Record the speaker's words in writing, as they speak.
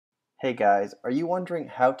Hey guys, are you wondering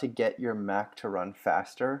how to get your Mac to run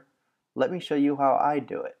faster? Let me show you how I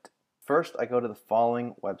do it. First, I go to the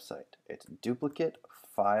following website. It's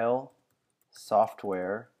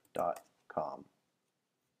duplicatefilesoftware.com.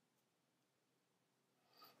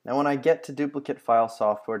 Now when I get to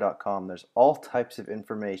duplicatefilesoftware.com, there's all types of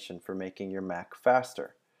information for making your Mac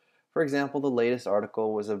faster. For example, the latest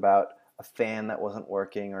article was about a fan that wasn't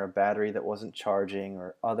working or a battery that wasn't charging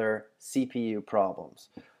or other CPU problems.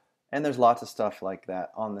 And there's lots of stuff like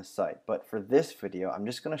that on this site. But for this video, I'm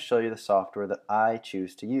just going to show you the software that I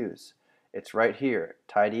choose to use. It's right here,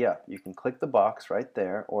 Tidy Up. You can click the box right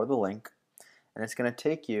there or the link, and it's going to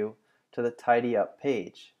take you to the Tidy Up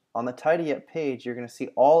page. On the Tidy Up page, you're going to see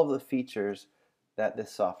all of the features that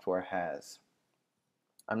this software has.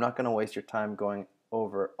 I'm not going to waste your time going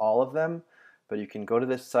over all of them, but you can go to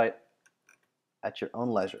this site at your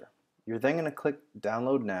own leisure. You're then going to click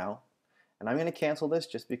Download Now. And I'm going to cancel this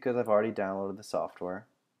just because I've already downloaded the software.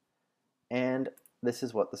 And this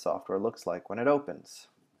is what the software looks like when it opens.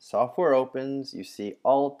 Software opens, you see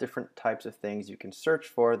all different types of things you can search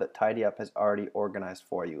for that TidyUp has already organized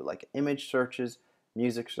for you, like image searches,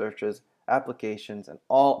 music searches, applications, and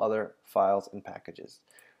all other files and packages.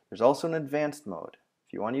 There's also an advanced mode.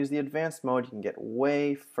 If you want to use the advanced mode, you can get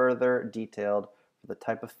way further detailed for the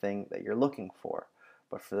type of thing that you're looking for.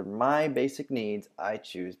 But for my basic needs, I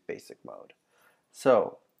choose basic mode.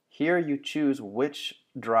 So here you choose which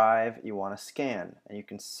drive you want to scan, and you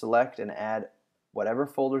can select and add whatever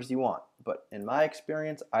folders you want. But in my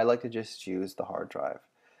experience, I like to just choose the hard drive.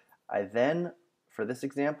 I then, for this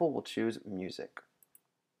example, will choose music.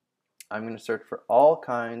 I'm going to search for all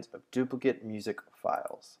kinds of duplicate music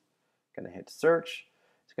files. I'm going to hit search.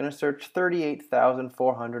 It's going to search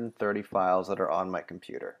 38,430 files that are on my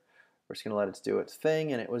computer. We're just going to let it do its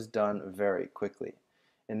thing, and it was done very quickly.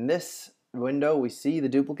 In this window, we see the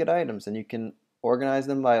duplicate items, and you can organize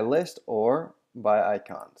them by list or by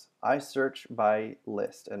icons. I search by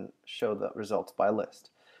list and show the results by list.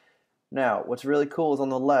 Now, what's really cool is on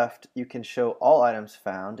the left, you can show all items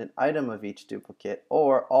found, an item of each duplicate,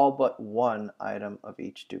 or all but one item of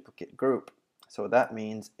each duplicate group. So what that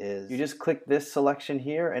means is you just click this selection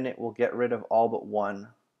here, and it will get rid of all but one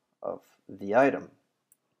of the item.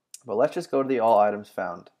 But let's just go to the all items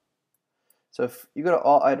found. So if you go to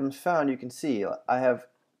all items found, you can see I have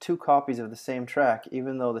two copies of the same track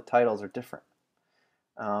even though the titles are different.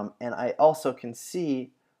 And I also can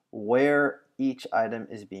see where each item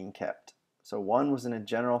is being kept. So one was in a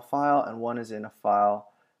general file and one is in a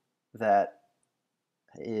file that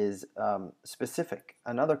is specific.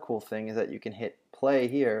 Another cool thing is that you can hit play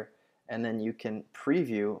here and then you can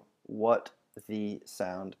preview what the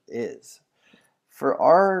sound is. For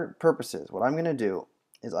our purposes, what I'm going to do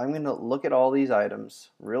is I'm going to look at all these items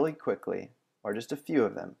really quickly, or just a few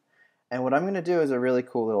of them, and what I'm going to do is a really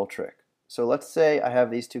cool little trick. So let's say I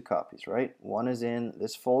have these two copies, right? One is in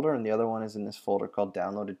this folder and the other one is in this folder called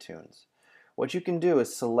Downloaded Tunes. What you can do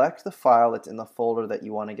is select the file that's in the folder that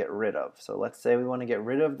you want to get rid of. So let's say we want to get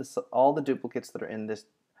rid of all the duplicates that are in this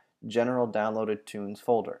general Downloaded Tunes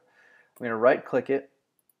folder. I'm going to right click it,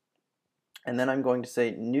 and then I'm going to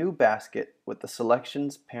say new basket with the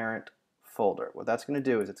selections parent folder. What that's going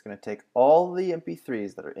to do is it's going to take all the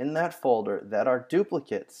MP3s that are in that folder that are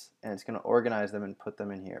duplicates, and it's going to organize them and put them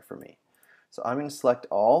in here for me. So I'm going to select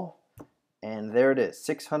all, and there it is,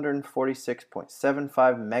 646.75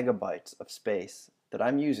 megabytes of space that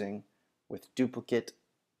I'm using with duplicate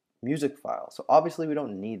music files. So obviously we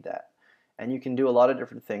don't need that. And you can do a lot of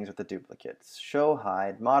different things with the duplicates. Show,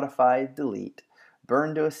 hide, modify, delete,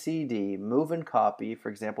 burn to a CD, move and copy, for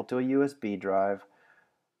example, to a USB drive,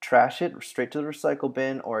 trash it straight to the recycle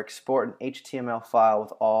bin, or export an HTML file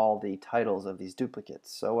with all the titles of these duplicates.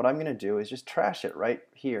 So what I'm going to do is just trash it right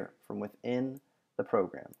here from within the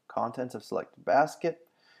program. Contents of selected basket,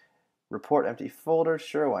 report empty folder,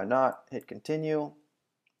 sure, why not, hit continue,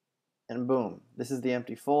 and boom, this is the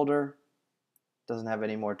empty folder. Doesn't have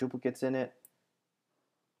any more duplicates in it.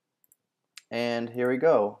 And here we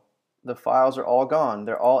go. The files are all gone.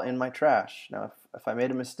 They're all in my trash. Now if I made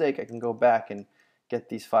a mistake, I can go back and get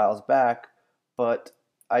these files back, but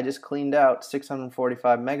I just cleaned out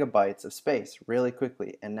 645 megabytes of space really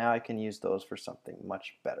quickly, and now I can use those for something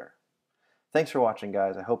much better. Thanks for watching,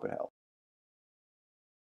 guys. I hope it helped.